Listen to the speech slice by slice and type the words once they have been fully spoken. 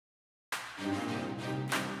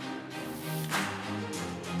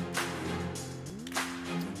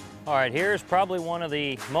All right, here's probably one of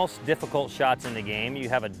the most difficult shots in the game. You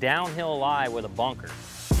have a downhill lie with a bunker.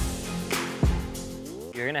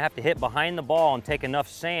 You're gonna have to hit behind the ball and take enough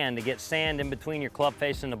sand to get sand in between your club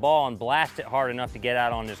face and the ball and blast it hard enough to get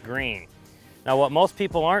out on this green. Now, what most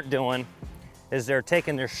people aren't doing is they're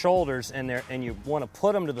taking their shoulders and you wanna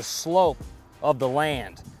put them to the slope of the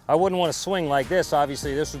land. I wouldn't wanna swing like this.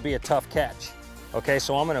 Obviously, this would be a tough catch. Okay,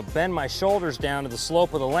 so I'm gonna bend my shoulders down to the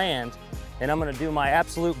slope of the land, and I'm gonna do my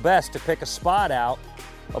absolute best to pick a spot out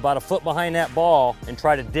about a foot behind that ball and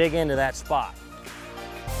try to dig into that spot.